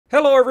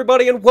Hello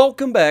everybody and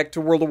welcome back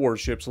to World of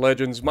Warships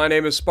Legends. My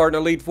name is Spartan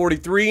Elite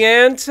 43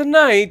 and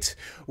tonight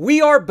we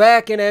are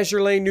back in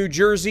Azure Lane, New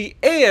Jersey,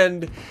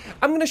 and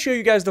I'm going to show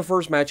you guys the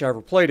first match I ever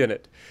played in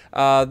it.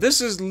 This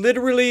is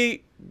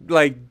literally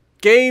like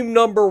game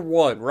number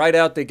 1 right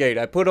out the gate.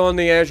 I put on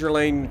the Azure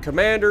Lane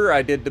Commander,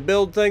 I did the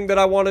build thing that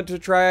I wanted to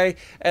try,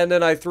 and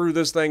then I threw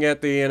this thing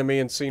at the enemy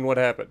and seen what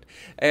happened.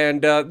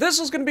 And this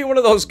is going to be one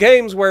of those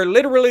games where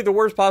literally the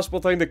worst possible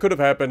thing that could have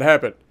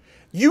happened.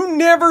 You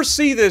never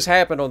see this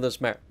happen on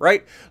this map,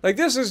 right? Like,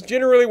 this is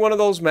generally one of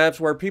those maps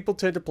where people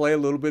tend to play a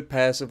little bit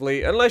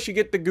passively, unless you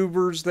get the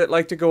goobers that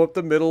like to go up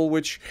the middle,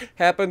 which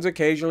happens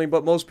occasionally,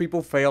 but most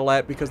people fail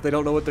at because they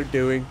don't know what they're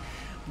doing.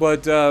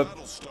 But,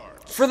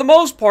 for the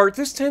most part,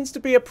 this tends to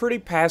be a pretty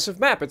passive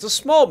map. It's a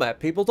small map.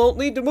 People don't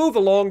need to move a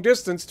long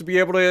distance to be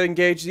able to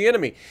engage the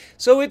enemy.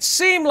 So it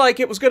seemed like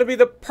it was going to be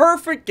the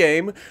perfect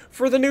game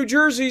for the New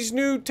Jersey's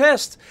new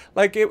test.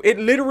 Like, it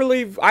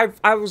literally,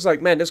 I was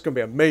like, man, this is going to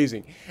be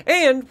amazing.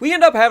 And we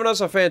end up having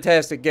us a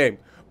fantastic game.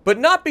 But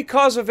not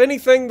because of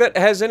anything that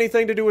has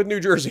anything to do with New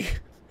Jersey.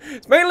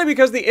 It's mainly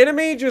because the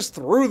enemy just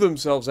threw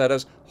themselves at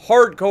us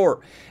hardcore.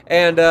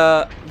 And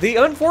the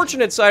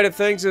unfortunate side of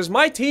things is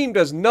my team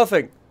does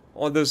nothing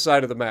on this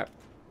side of the map.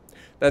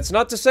 That's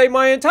not to say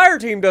my entire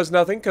team does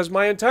nothing, because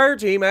my entire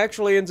team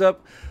actually ends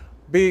up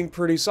being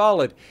pretty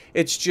solid.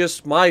 It's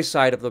just my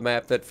side of the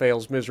map that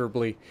fails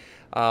miserably.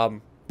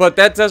 But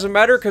that doesn't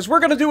matter, because we're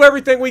going to do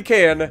everything we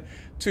can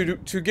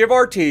to give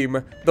our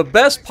team the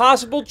best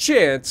possible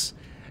chance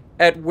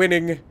at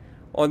winning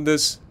on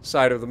this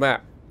side of the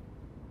map.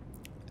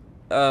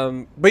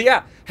 But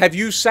yeah, have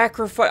you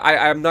sacrificed?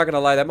 I'm not gonna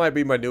lie, that might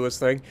be my newest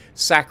thing.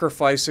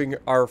 Sacrificing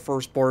our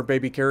firstborn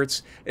baby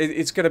carrots.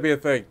 It's gonna be a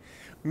thing.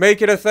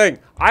 Make it a thing.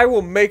 I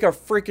will make a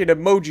freaking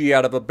emoji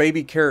out of a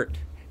baby carrot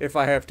if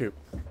I have to.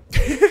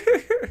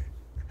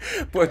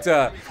 But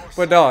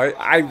no,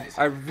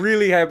 I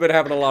really have been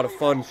having a lot of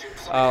fun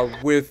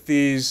with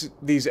these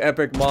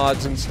epic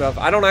mods and stuff.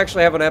 I don't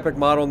actually have an epic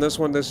mod on this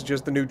one. This is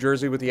just the New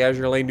Jersey with the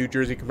Azure Lane New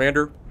Jersey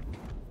Commander.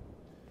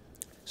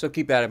 So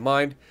keep that in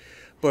mind.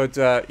 But,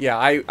 yeah,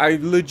 I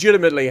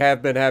legitimately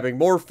have been having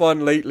more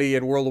fun lately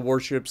in World of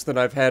Warships than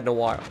I've had in a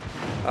while.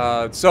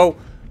 So,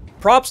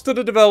 props to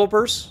the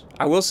developers.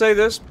 I will say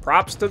this,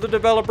 props to the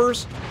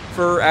developers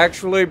for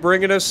actually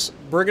bringing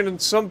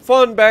some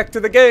fun back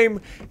to the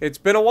game. It's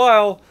been a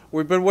while.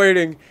 We've been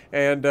waiting,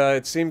 and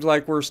it seems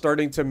like we're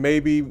starting to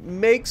maybe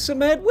make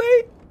some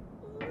headway.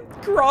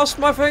 Cross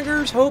my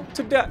fingers, hope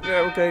to die.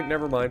 Okay,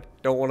 never mind.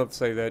 Don't want to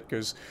say that,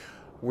 because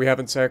we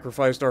haven't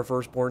sacrificed our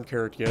firstborn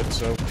carrot yet,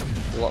 so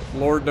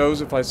Lord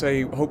knows if I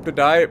say hope to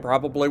die, it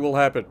probably will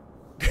happen.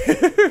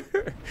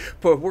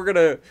 But we're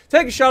gonna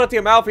take a shot at the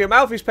Amalfi.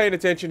 Amalfi's paying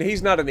attention.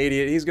 He's not an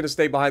idiot. He's gonna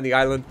stay behind the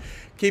island,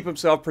 keep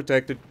himself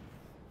protected.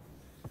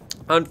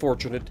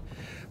 Unfortunate.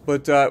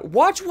 But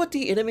watch what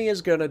the enemy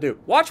is gonna do.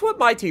 Watch what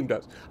my team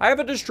does. I have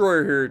a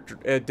destroyer here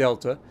at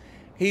Delta.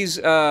 He's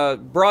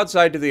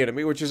broadside to the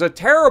enemy, which is a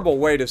terrible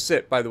way to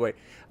sit, by the way.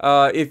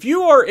 If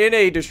you are in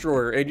a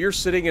destroyer and you're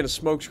sitting in a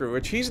smokescreen,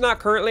 which he's not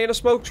currently in a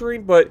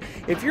smokescreen, but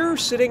if you're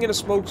sitting in a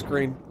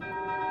smokescreen,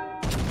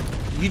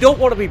 you don't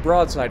want to be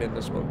broadside in the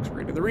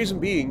smokescreen. And the reason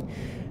being,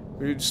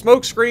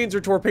 smokescreens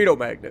are torpedo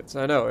magnets.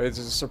 I know, it's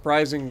a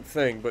surprising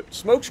thing, but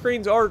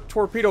smokescreens are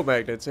torpedo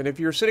magnets, and if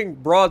you're sitting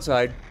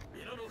broadside,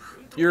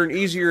 you're an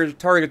easier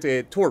target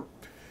to torp.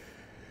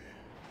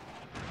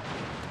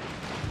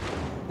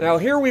 Now,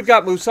 here we've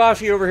got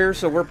Musashi over here,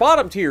 so we're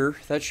bottom tier.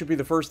 That should be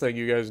the first thing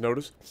you guys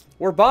notice.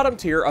 We're bottom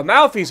tier.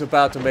 Amalfi's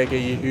about to make a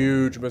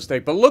huge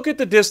mistake, but look at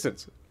the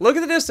distance. Look at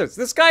the distance.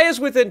 This guy is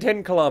within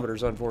 10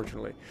 kilometers,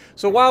 unfortunately.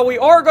 So while we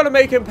are going to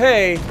make him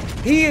pay,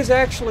 he is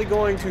actually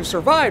going to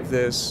survive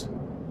this,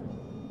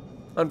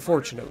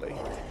 unfortunately.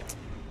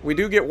 We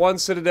do get one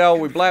Citadel.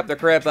 We blap the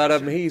crap out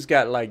of him. He's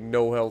got, like,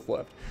 no health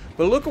left.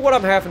 But look at what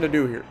I'm having to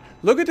do here.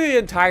 Look at the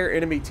entire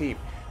enemy team.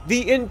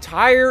 The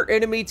entire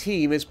enemy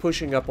team is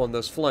pushing up on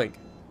this flank,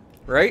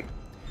 right?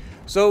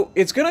 So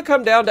it's going to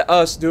come down to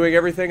us doing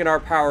everything in our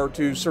power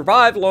to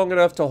survive long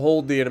enough to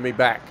hold the enemy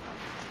back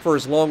for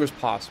as long as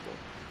possible.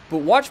 But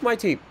watch my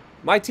team.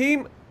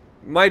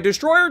 My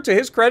destroyer, to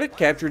his credit,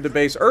 captured the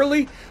base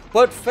early,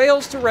 but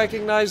fails to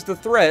recognize the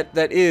threat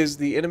that is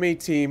the enemy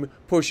team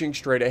pushing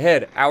straight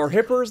ahead. Our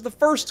Hipper is the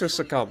first to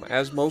succumb,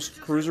 as most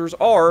cruisers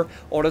are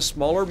on a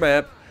smaller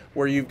map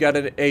where you've got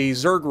a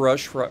Zerg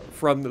rush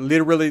from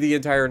literally the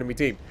entire enemy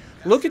team.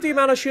 Look at the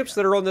amount of ships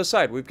that are on this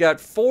side. We've got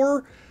 6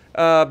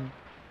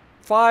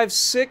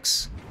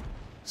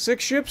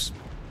 ships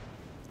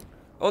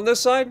on this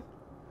side.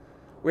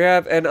 We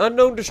have an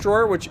unknown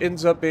destroyer, which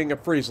ends up being a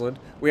Friesland.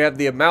 We have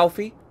the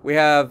Amalfi. We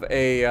have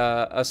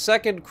a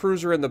second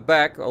cruiser in the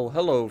back. Oh,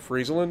 hello,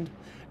 Friesland.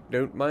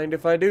 Don't mind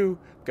if I do.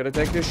 Gonna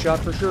take this shot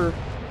for sure.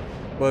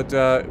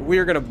 But we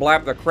are gonna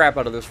blap the crap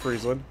out of this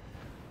Friesland.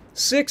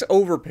 6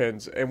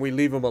 overpins, and we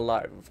leave them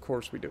alive. Of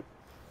course we do.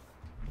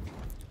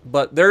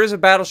 But there is a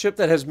battleship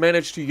that has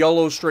managed to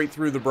YOLO straight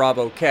through the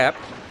Bravo cap.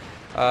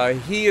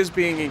 He is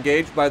being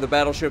engaged by the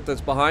battleship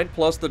that's behind,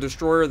 plus the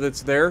destroyer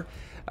that's there.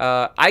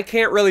 I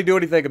can't really do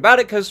anything about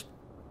it because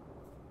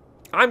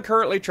I'm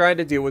currently trying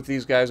to deal with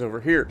these guys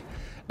over here.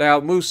 Now,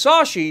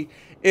 Musashi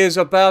is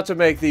about to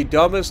make the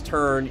dumbest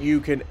turn you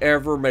can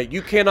ever make.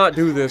 You cannot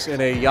do this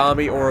in a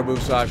Yami or a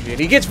Musashi. And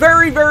he gets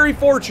very, very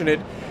fortunate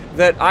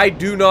that I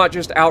do not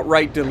just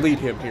outright delete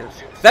him here.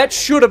 That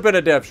should have been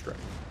a dev strike.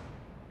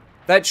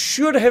 That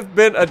should have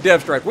been a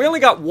dev strike. We only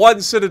got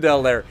one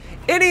Citadel there.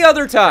 Any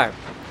other time,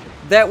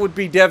 that would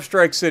be Dev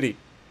Strike City.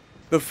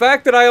 The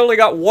fact that I only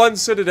got one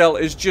Citadel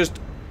is just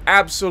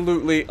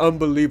absolutely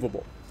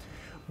unbelievable.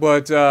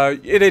 But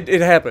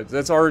it happens.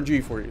 That's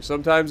RNG for you.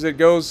 Sometimes it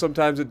goes,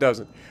 sometimes it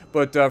doesn't.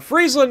 But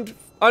Friesland,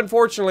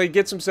 unfortunately,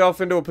 gets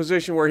himself into a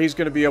position where he's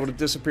going to be able to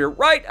disappear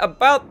right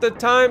about the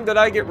time that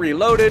I get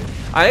reloaded.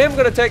 I am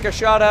going to take a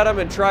shot at him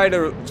and try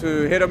to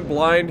hit him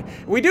blind.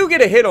 We do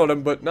get a hit on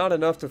him, but not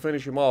enough to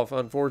finish him off,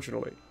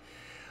 unfortunately.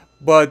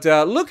 But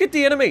look at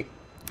the enemy.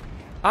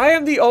 I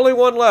am the only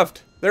one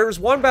left. There is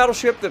one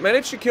battleship that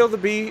managed to kill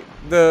the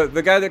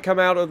guy that come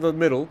out of the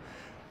middle.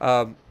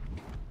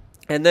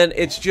 And then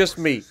it's just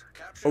me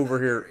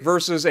over here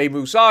versus a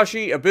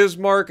Musashi, a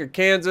Bismarck, a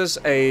Kansas,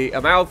 a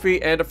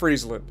Amalfi, and a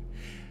Friesland.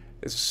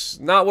 It's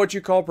not what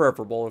you call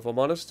preferable, if I'm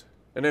honest.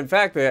 And in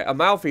fact, the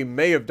Amalfi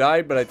may have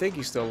died, but I think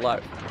he's still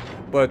alive.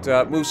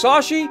 But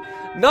Musashi,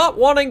 not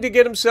wanting to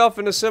get himself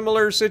in a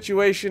similar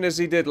situation as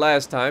he did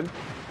last time,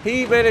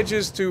 he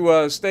manages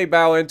to stay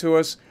bow into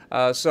us.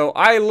 So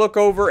I look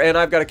over and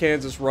I've got a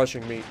Kansas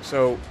rushing me.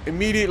 So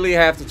immediately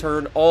have to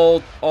turn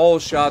all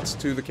shots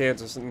to the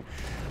Kansas. And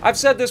I've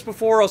said this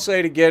before, I'll say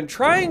it again.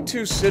 Trying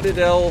to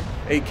Citadel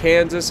a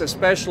Kansas,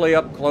 especially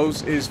up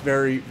close, is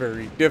very,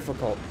 very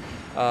difficult.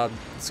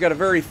 It's got a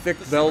very thick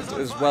belt,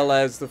 as well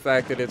as the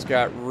fact that it's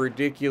got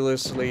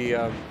ridiculously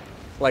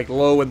like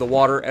low in the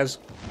water, as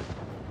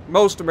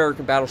most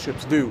American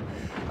battleships do.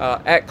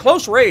 At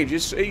close range,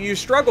 you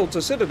struggle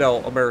to Citadel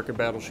American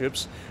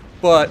battleships,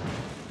 but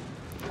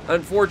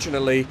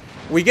unfortunately,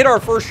 we get our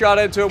first shot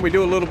into him, we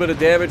do a little bit of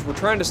damage, we're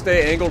trying to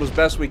stay angled as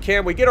best we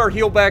can, we get our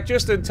heal back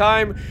just in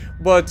time,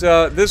 but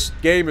this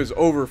game is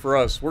over for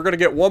us. We're going to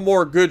get one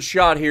more good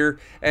shot here,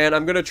 and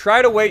I'm going to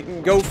try to wait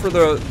and go for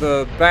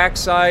the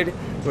backside,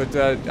 but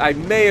I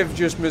may have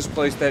just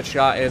misplaced that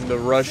shot in the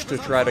rush to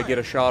try to get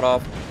a shot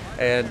off,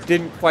 and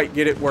didn't quite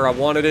get it where I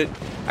wanted it.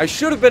 I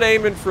should have been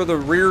aiming for the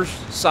rear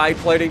side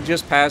plating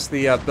just past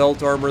the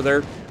belt armor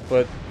there,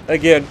 but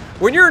again,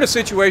 when you're in a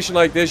situation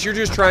like this, you're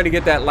just trying to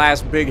get that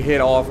last big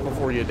hit off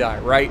before you die,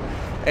 right?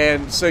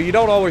 And so you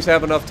don't always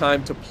have enough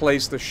time to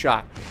place the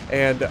shot.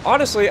 And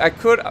honestly,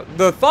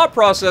 the thought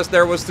process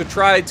there was to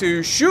try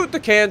to shoot the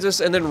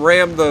Kansas and then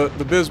ram the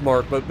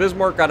Bismarck, but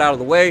Bismarck got out of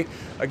the way.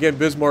 Again,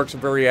 Bismarck's a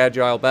very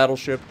agile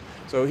battleship,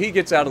 so he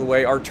gets out of the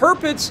way. Our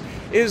Tirpitz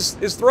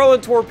is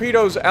throwing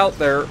torpedoes out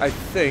there, I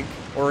think,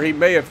 or he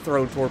may have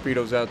thrown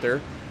torpedoes out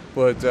there,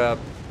 but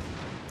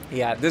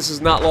yeah, this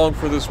is not long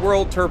for this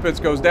world.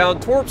 Tirpitz goes down.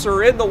 Torps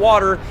are in the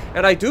water,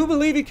 and I do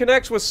believe he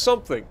connects with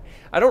something.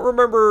 I don't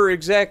remember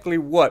exactly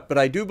what, but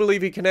I do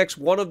believe he connects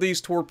one of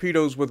these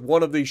torpedoes with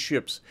one of these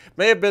ships.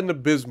 May have been the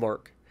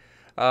Bismarck.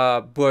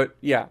 But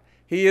yeah,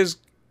 he is...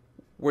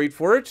 Wait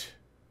for it.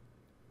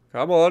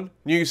 Come on.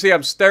 You can see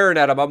I'm staring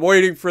at him. I'm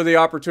waiting for the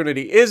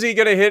opportunity. Is he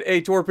going to hit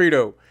a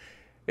torpedo?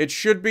 It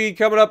should be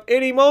coming up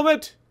any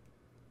moment.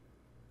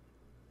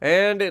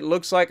 And it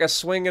looks like a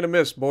swing and a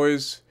miss,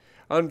 boys.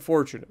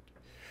 Unfortunate.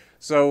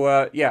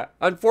 So, yeah,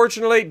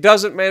 unfortunately,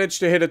 doesn't manage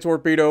to hit a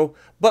torpedo.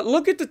 But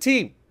look at the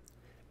team.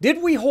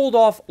 Did we hold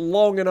off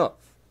long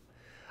enough?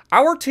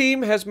 Our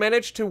team has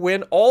managed to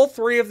win all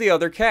three of the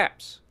other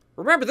caps.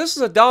 Remember, this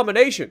is a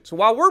domination. So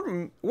while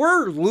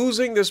we're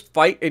losing this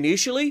fight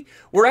initially,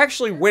 we're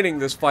actually winning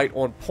this fight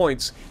on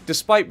points,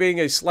 despite being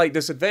a slight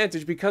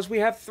disadvantage, because we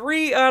have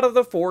 3 out of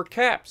the 4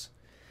 caps.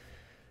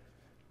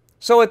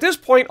 So at this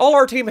point, all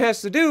our team has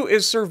to do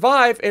is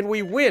survive and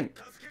we win.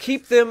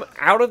 Keep them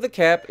out of the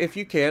cap if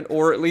you can,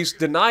 or at least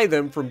deny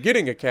them from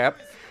getting a cap,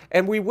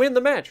 and we win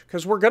the match,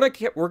 because we're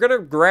gonna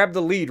grab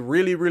the lead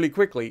really, really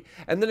quickly,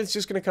 and then it's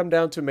just gonna come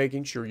down to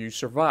making sure you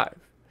survive.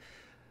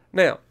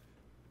 Now,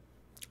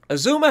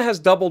 Azuma has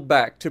doubled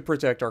back to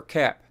protect our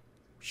cap.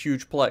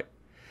 Huge play.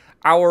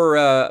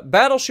 Our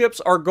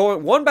battleships are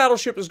going. One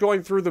battleship is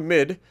going through the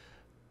mid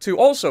to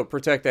also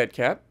protect that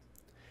cap.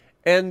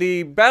 And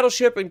the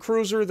battleship and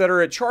cruiser that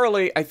are at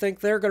Charlie, I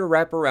think they're going to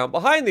wrap around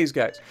behind these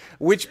guys,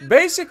 which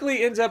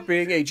basically ends up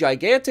being a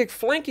gigantic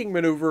flanking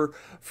maneuver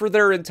for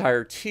their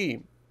entire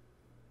team.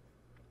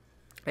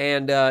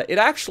 And it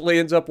actually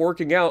ends up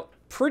working out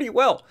pretty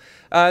well.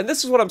 And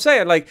this is what I'm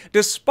saying, like,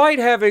 despite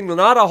having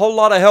not a whole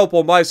lot of help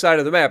on my side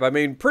of the map, I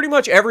mean, pretty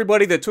much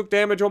everybody that took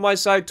damage on my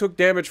side took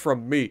damage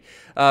from me,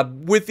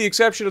 with the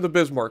exception of the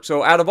Bismarck.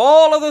 So out of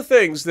all of the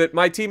things that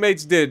my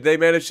teammates did, they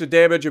managed to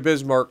damage a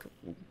Bismarck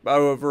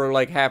over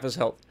like half his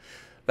health.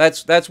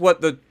 That's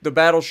what the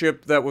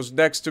battleship that was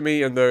next to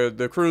me and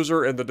the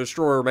cruiser and the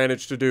destroyer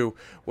managed to do,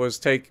 was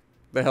take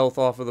the health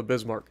off of the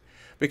Bismarck.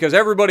 because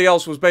everybody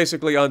else was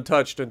basically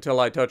untouched until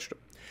I touched them.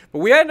 But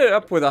we ended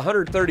up with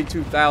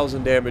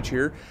 132,000 damage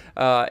here.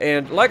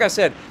 And like I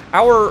said,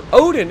 our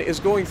Odin is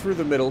going through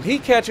the middle. He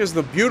catches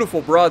the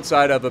beautiful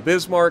broadside of a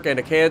Bismarck and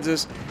a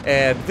Kansas,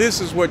 and this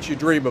is what you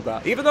dream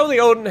about. Even though the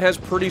Odin has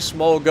pretty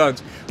small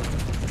guns,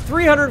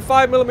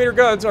 305mm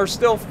guns are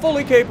still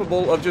fully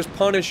capable of just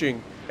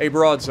punishing a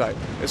broadside,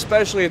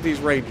 especially at these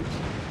ranges.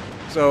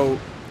 So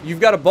you've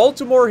got a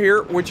Baltimore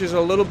here, which is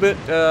a little bit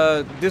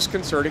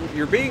disconcerting.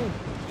 You're being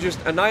just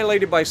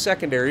annihilated by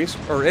secondaries,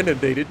 or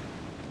inundated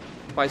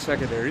by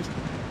secondaries.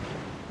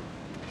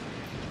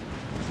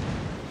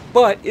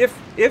 But if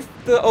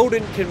the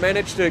Odin can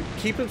manage to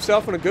keep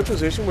himself in a good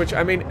position, which,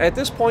 I mean, at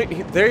this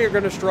point, there you're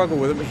going to struggle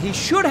with him. He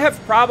should have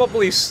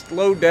probably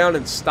slowed down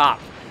and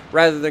stopped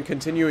rather than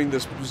continuing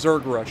this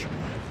Zerg rush.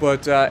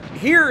 But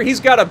here, he's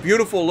got a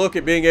beautiful look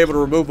at being able to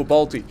remove a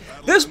Balti.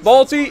 This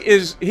Balti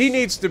is, he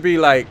needs to be,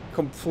 like,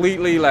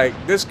 completely, like,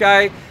 this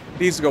guy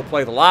needs to go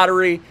play the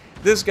lottery.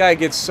 This guy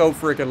gets so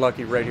freaking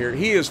lucky right here.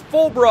 He is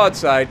full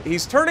broadside.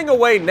 He's turning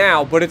away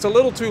now, but it's a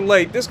little too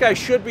late. This guy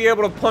should be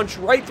able to punch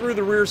right through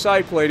the rear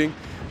side plating,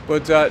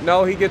 but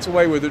no, he gets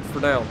away with it for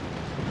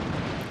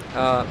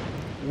now.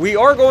 We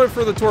are going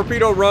for the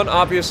torpedo run,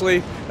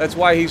 obviously. That's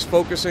why he's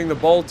focusing the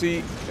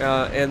Balti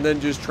and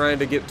then just trying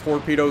to get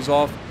torpedoes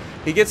off.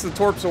 He gets the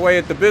torps away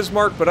at the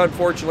Bismarck, but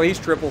unfortunately, he's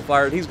triple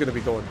fired. He's going to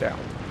be going down.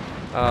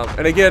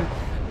 And again,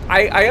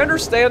 I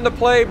understand the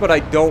play, but I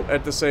don't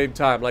at the same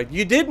time. Like,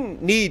 you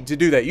didn't need to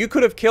do that. You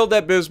could have killed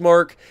that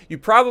Bismarck. You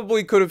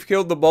probably could have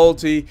killed the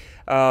Balti,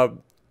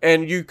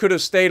 and you could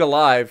have stayed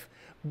alive.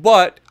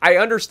 But I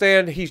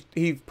understand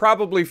he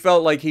probably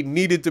felt like he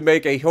needed to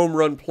make a home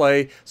run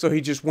play, so he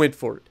just went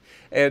for it.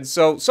 And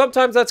so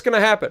sometimes that's going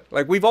to happen.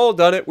 Like, we've all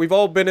done it. We've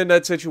all been in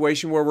that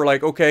situation where we're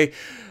like, okay,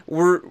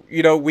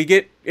 we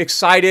get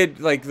excited,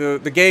 like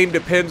the game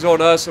depends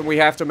on us and we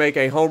have to make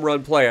a home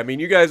run play. I mean,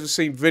 you guys have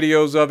seen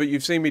videos of it.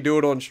 You've seen me do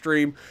it on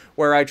stream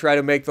where I try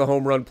to make the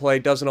home run play.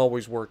 It doesn't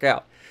always work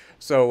out.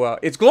 So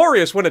it's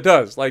glorious when it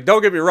does. Like,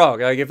 don't get me wrong.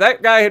 Like, if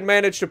that guy had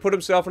managed to put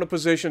himself in a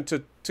position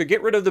to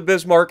get rid of the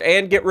Bismarck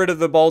and get rid of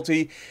the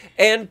Balti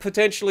and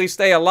potentially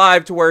stay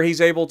alive to where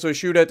he's able to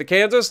shoot at the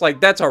Kansas,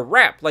 like, that's a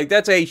wrap. Like,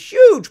 that's a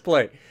huge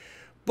play.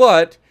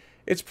 But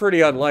it's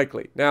pretty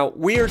unlikely. Now,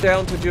 we are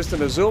down to just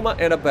an Azuma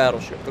and a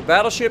battleship. The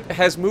battleship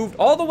has moved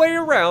all the way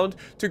around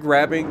to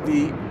grabbing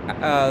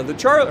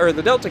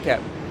the Delta Cap,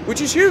 which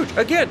is huge.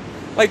 Again,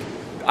 like,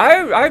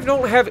 I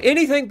don't have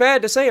anything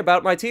bad to say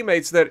about my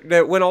teammates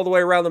that went all the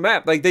way around the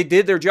map. Like, they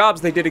did their jobs.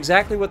 They did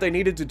exactly what they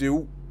needed to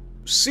do.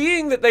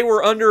 Seeing that they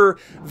were under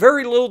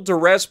very little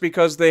duress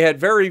because they had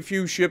very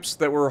few ships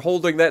that were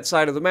holding that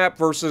side of the map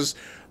versus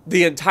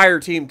the entire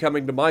team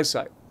coming to my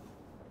side.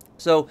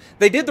 So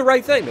they did the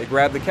right thing. They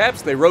grabbed the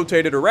caps, they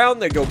rotated around,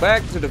 they go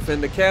back to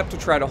defend the cap to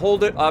try to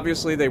hold it.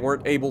 Obviously, they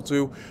weren't able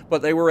to,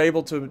 but they were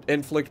able to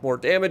inflict more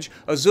damage.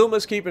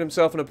 Azuma's keeping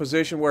himself in a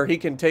position where he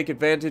can take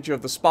advantage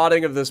of the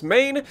spotting of this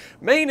main.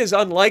 Main is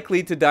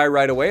unlikely to die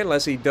right away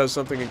unless he does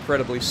something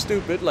incredibly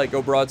stupid, like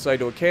go broadside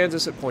to a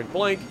Kansas at point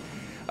blank.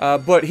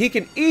 But he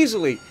can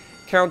easily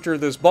counter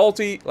this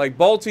Balti. Like,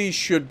 Balti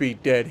should be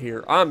dead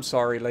here. I'm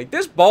sorry. Like,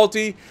 this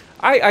Balti,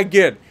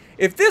 again,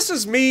 if this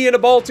is me in a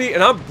Balti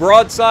and I'm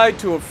broadside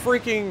to a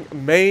freaking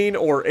Maine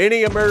or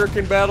any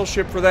American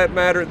battleship for that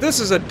matter, this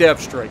is a death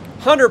strike,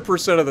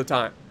 100% of the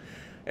time.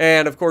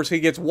 And of course, he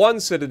gets one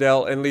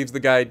Citadel and leaves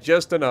the guy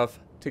just enough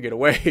to get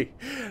away.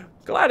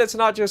 Glad it's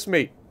not just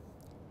me.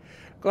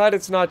 Glad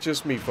it's not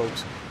just me,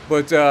 folks.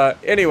 But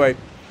anyway,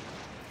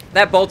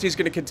 that Balti's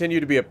going to continue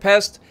to be a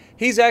pest.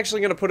 He's actually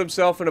going to put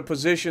himself in a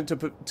position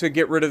to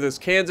get rid of this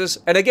Kansas.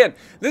 And again,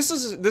 this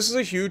is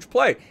a huge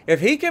play.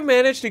 If he can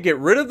manage to get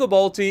rid of the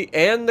Balti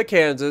and the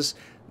Kansas,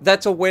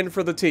 that's a win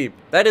for the team.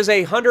 That is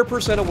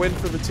 100% a win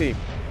for the team.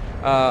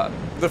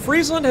 The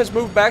Friesland has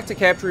moved back to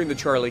capturing the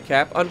Charlie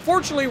Cap.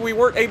 Unfortunately, we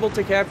weren't able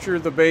to capture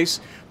the base,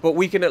 but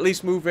we can at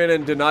least move in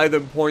and deny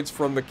them points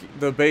from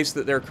the base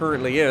that they're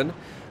currently in.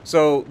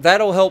 So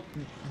that'll help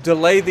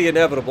delay the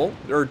inevitable,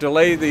 or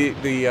delay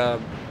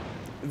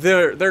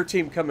their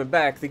team coming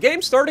back. The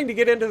game's starting to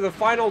get into the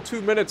final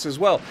 2 minutes as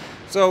well,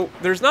 so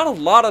there's not a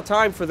lot of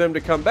time for them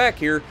to come back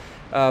here,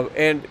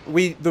 and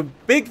the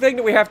big thing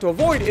that we have to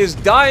avoid is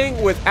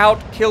dying without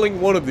killing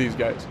one of these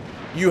guys.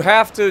 You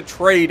have to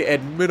trade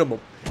at minimum,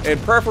 and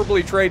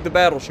preferably trade the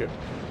battleship.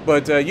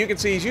 But you can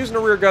see he's using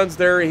the rear guns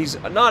there. He's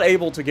not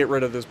able to get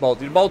rid of this Balti.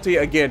 The Balti,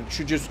 again,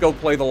 should just go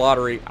play the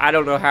lottery. I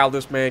don't know how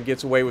this man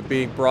gets away with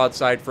being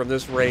broadside from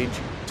this range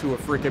to a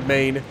freaking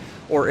Maine,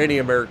 or any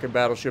American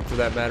battleship for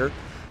that matter.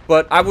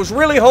 But I was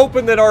really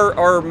hoping that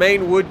our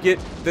Maine would get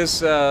this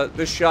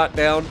shot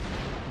down,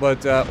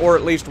 but or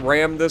at least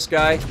ram this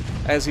guy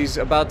as he's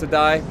about to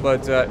die.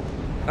 But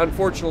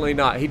unfortunately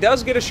not. He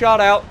does get a shot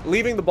out,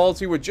 leaving the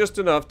Balti with just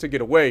enough to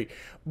get away.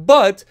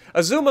 But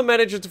Azuma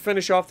manages to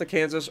finish off the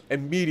Kansas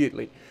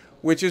immediately,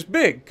 which is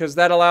big because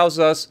that allows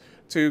us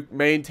to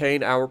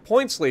maintain our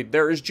points lead.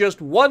 There is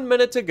just 1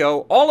 minute to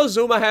go. All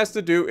Azuma has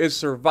to do is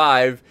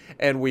survive,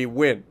 and we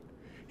win.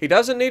 He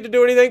doesn't need to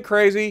do anything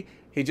crazy.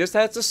 He just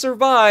has to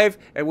survive,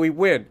 and we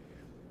win.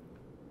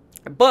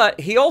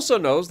 But he also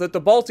knows that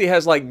the Balti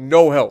has, like,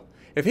 no health.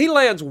 If he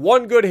lands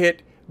one good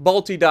hit,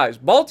 Balti dies.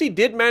 Balti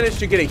did manage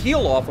to get a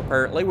heal off,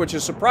 apparently, which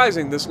is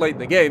surprising this late in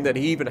the game that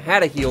he even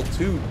had a heal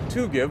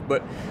to give.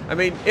 But, I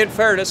mean, in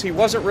fairness, he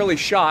wasn't really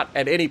shot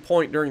at any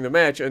point during the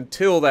match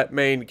until that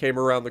main came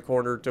around the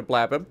corner to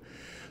blap him.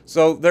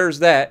 So, there's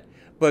that.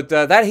 But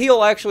that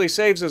heal actually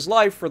saves his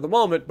life for the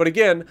moment. But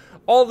again,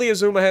 all the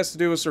Azuma has to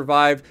do is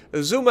survive.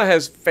 Azuma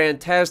has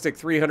fantastic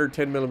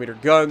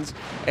 310mm guns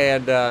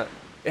and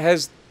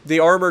has the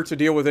armor to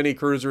deal with any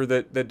cruiser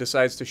that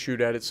decides to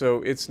shoot at it,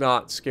 so it's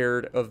not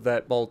scared of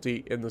that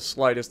Balti in the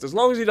slightest, as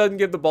long as he doesn't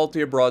give the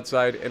Balti a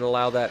broadside and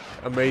allow that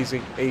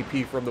amazing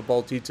AP from the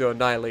Balti to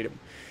annihilate him.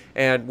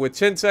 And with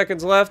 10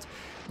 seconds left,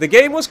 the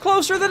game was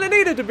closer than it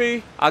needed to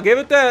be, I'll give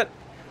it that,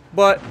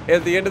 but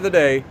at the end of the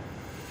day,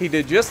 he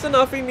did just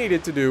enough he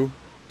needed to do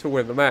to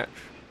win the match.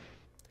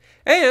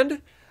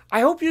 And I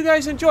hope you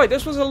guys enjoyed.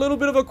 This was a little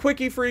bit of a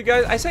quickie for you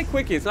guys. I say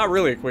quickie, it's not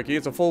really a quickie,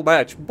 it's a full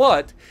match,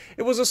 but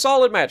it was a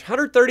solid match.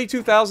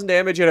 132,000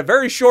 damage in a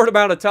very short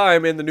amount of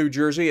time in the New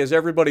Jersey as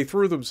everybody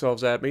threw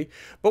themselves at me.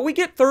 But we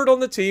get third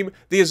on the team.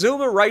 The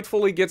Azuma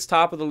rightfully gets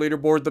top of the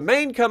leaderboard. The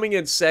main coming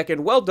in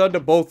second. Well done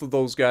to both of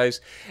those guys.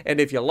 And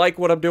if you like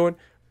what I'm doing,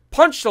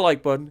 punch the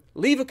like button,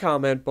 leave a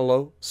comment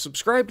below,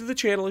 subscribe to the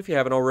channel if you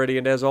haven't already,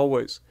 and as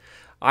always,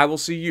 I will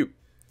see you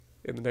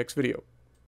in the next video.